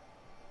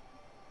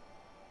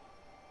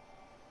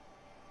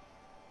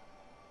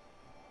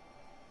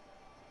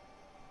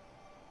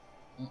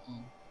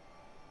 Mm-mm.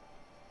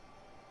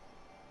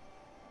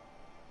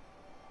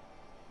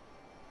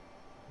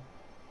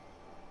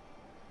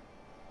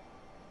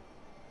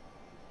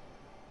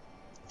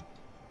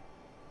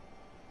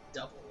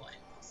 Double line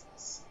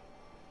puzzles.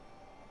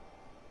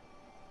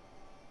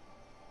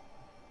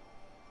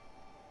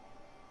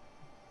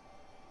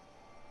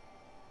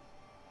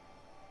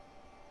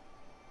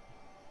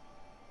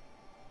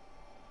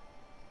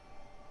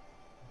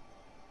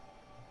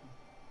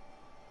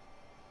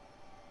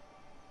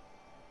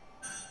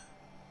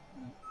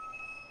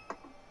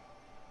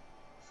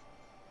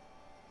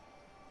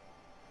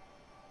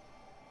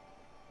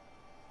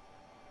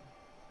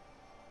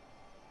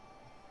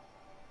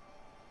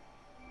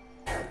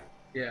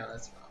 Yeah,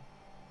 that's wrong.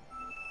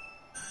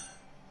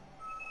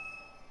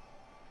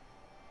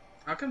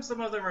 How come some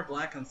of them are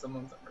black and some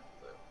of them are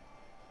blue?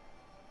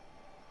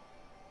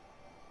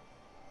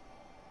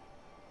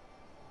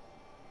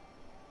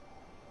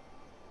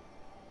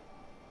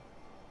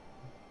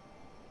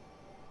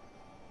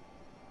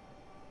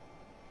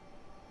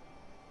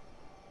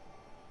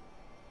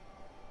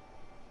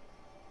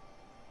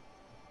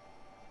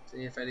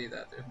 See, if I do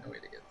that, there's no way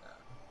to get that.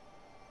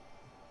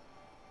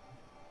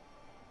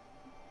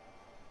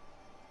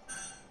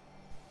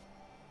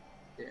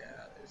 Yeah,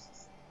 there's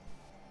this.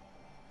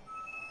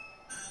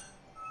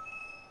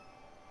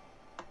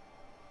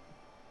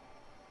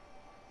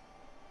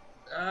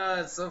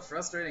 It's so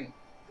frustrating.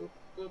 Boop,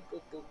 boop,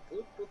 boop, boop,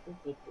 boop, boop, boop,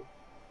 boop,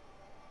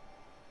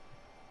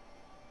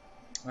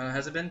 boop.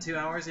 Has it been 2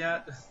 hours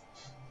yet?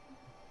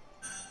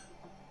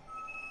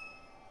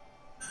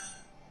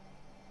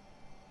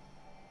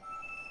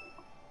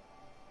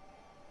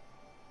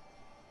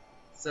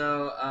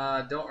 So,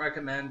 don't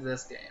recommend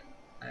this game.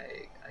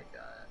 I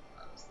got,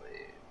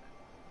 honestly,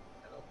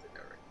 I don't think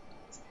I recommend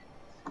this game.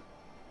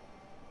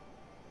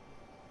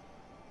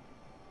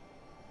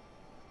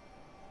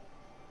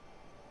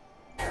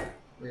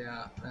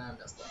 Yeah, I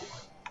missed that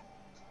one.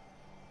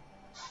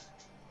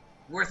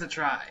 Worth a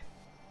try.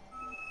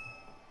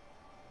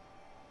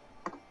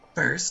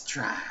 First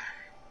try.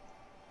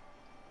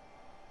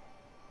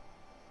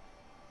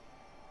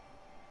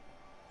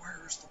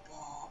 Where's the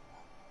bomb?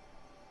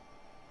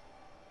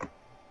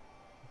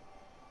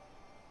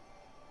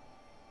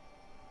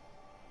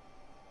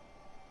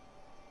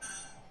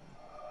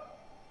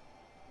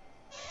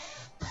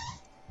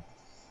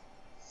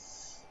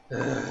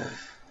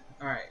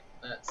 Alright,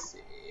 let's see.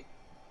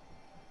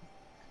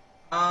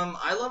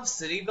 I love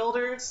city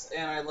builders,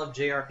 and I love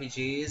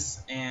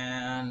JRPGs,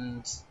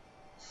 and,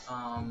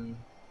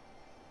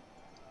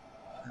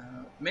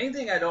 main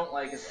thing I don't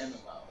like is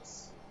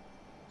MMOs.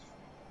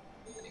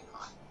 I'm getting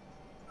hot.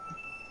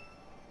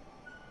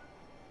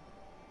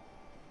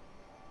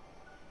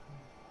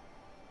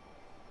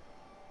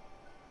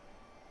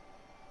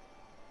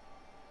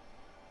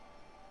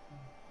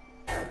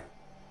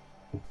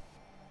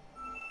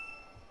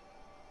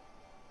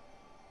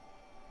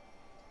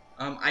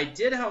 I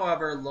did,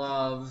 however,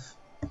 love,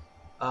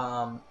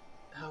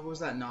 what was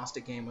that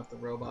Gnostic game with the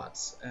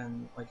robots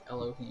and, like,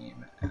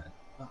 Elohim and,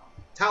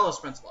 Talos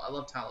Principle. I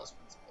love Talos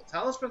Principle.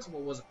 Talos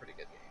Principle was a pretty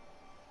good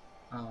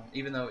game.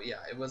 Even though, yeah,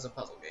 it was a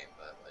puzzle game,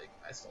 but, like,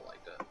 I still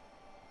liked it.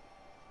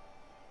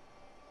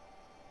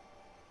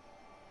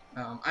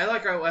 I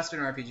like our Western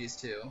RPGs,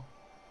 too.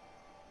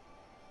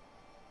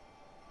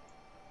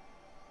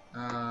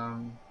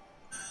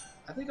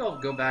 I think I'll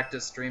go back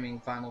to streaming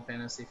Final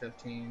Fantasy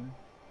 15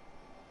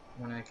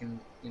 when I can,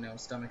 you know,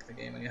 stomach the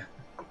game again.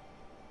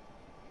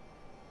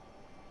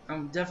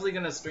 I'm definitely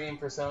gonna stream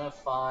Persona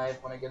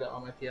 5 when I get it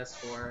on my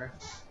PS4.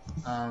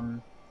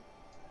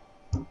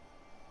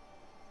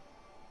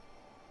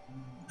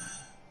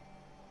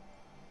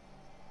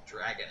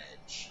 Dragon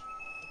Age.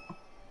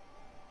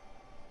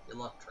 You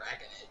love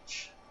Dragon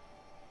Age.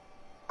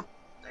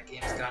 That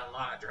game's got a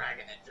lot of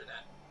Dragon Age in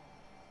it.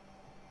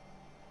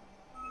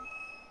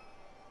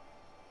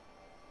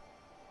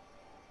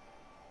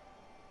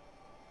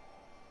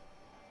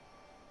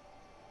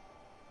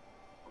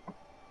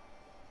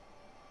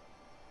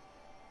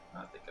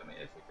 I think I may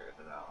have figured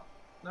it out.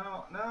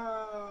 No,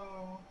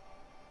 no!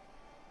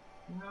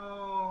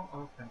 No!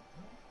 Okay.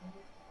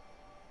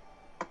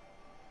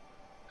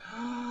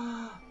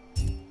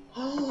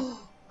 Oh!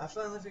 I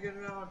finally figured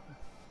it out.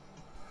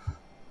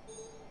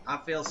 I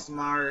feel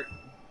smart.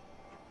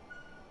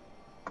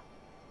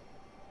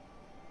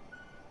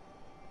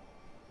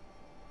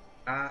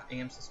 I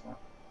am so smart.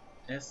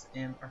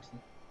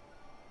 SMRT.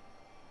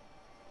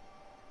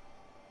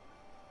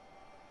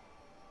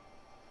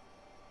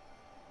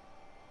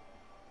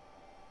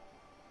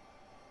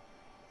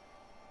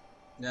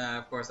 Yeah,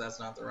 of course that's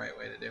not the right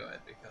way to do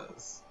it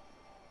because,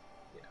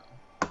 you know,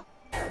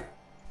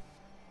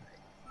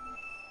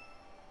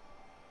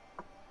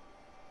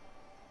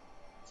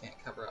 can't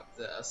cover up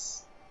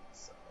this,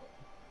 so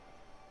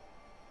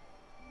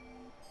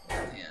I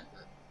can,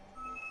 but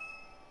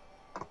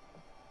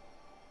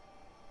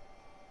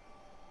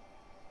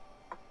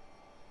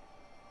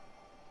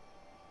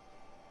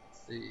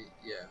see,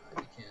 yeah,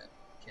 you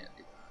can't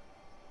do that.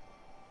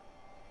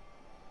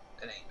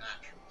 It ain't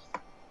natural.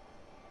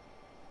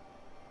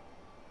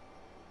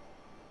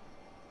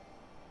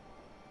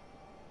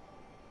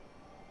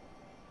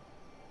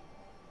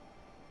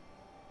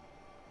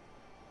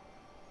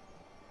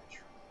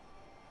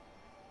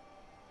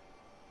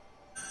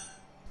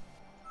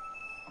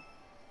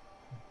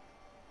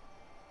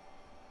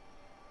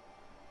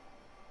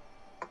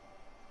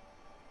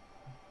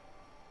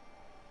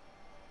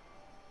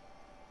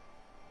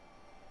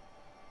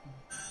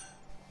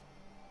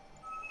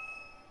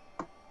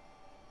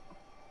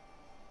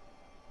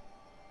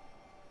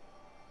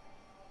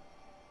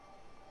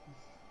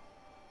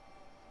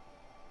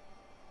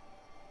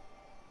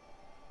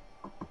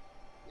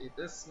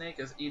 This snake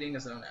is eating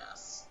his own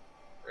ass.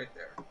 Right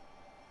there.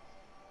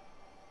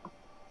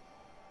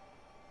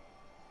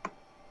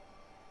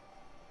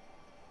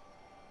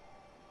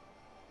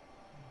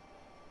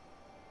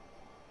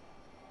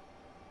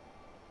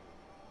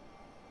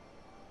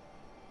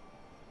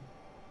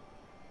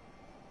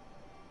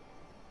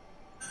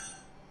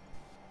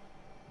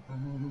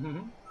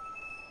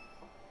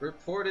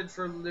 Reported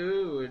for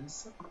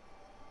lewds.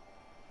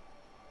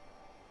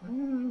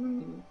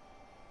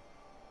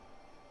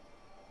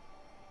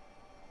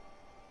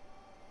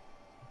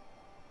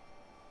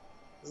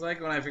 It's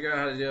like when I figure out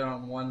how to do it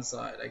on one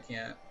side, I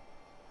can't.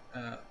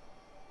 Alright,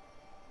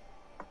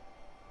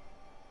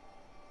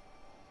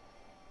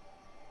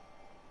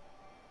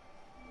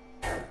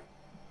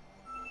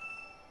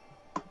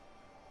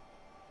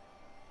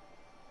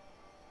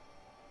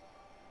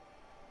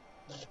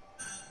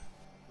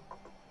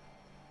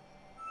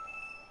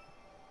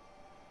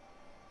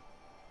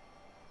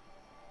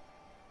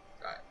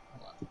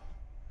 hold on.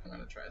 I'm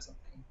gonna try something.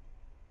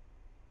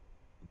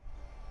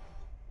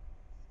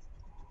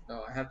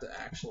 Oh, I have to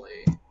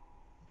actually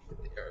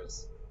get the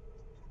arrows.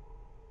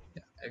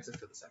 Yeah, exit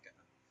for the second.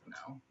 For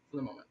now. For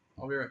the moment.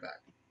 I'll be right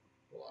back.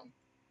 Hold on.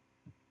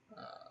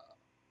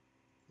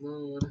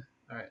 Load.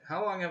 Alright,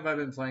 how long have I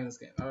been playing this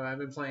game? Oh, I've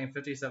been playing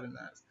 57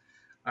 minutes.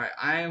 Alright,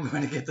 I am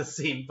going to get the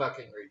Steam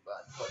fucking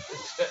refund. Fucking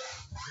shit.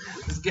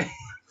 This game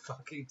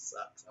fucking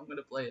sucks. I'm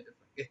gonna play a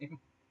different game.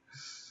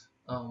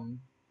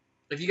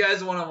 If you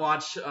guys want to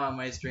watch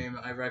my stream,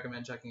 I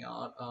recommend checking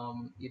out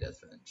Edith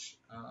Finch.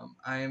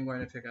 I am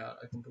going to pick out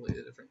a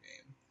completely different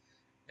game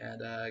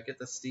and get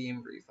the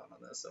Steam refund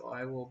on this. So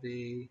I will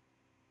be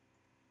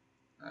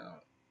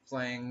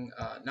playing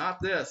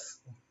not this.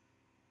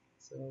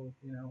 So,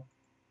 you know,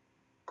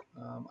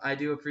 I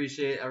do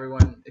appreciate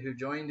everyone who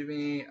joined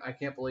me. I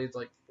can't believe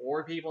like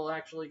 4 people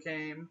actually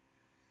came.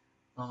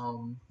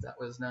 That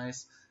was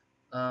nice.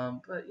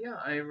 But yeah,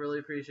 I really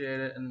appreciate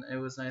it, and it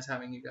was nice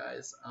having you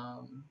guys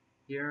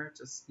here.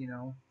 Just, you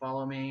know,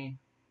 follow me,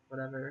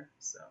 whatever.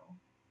 So,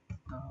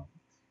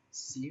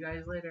 see you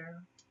guys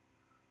later.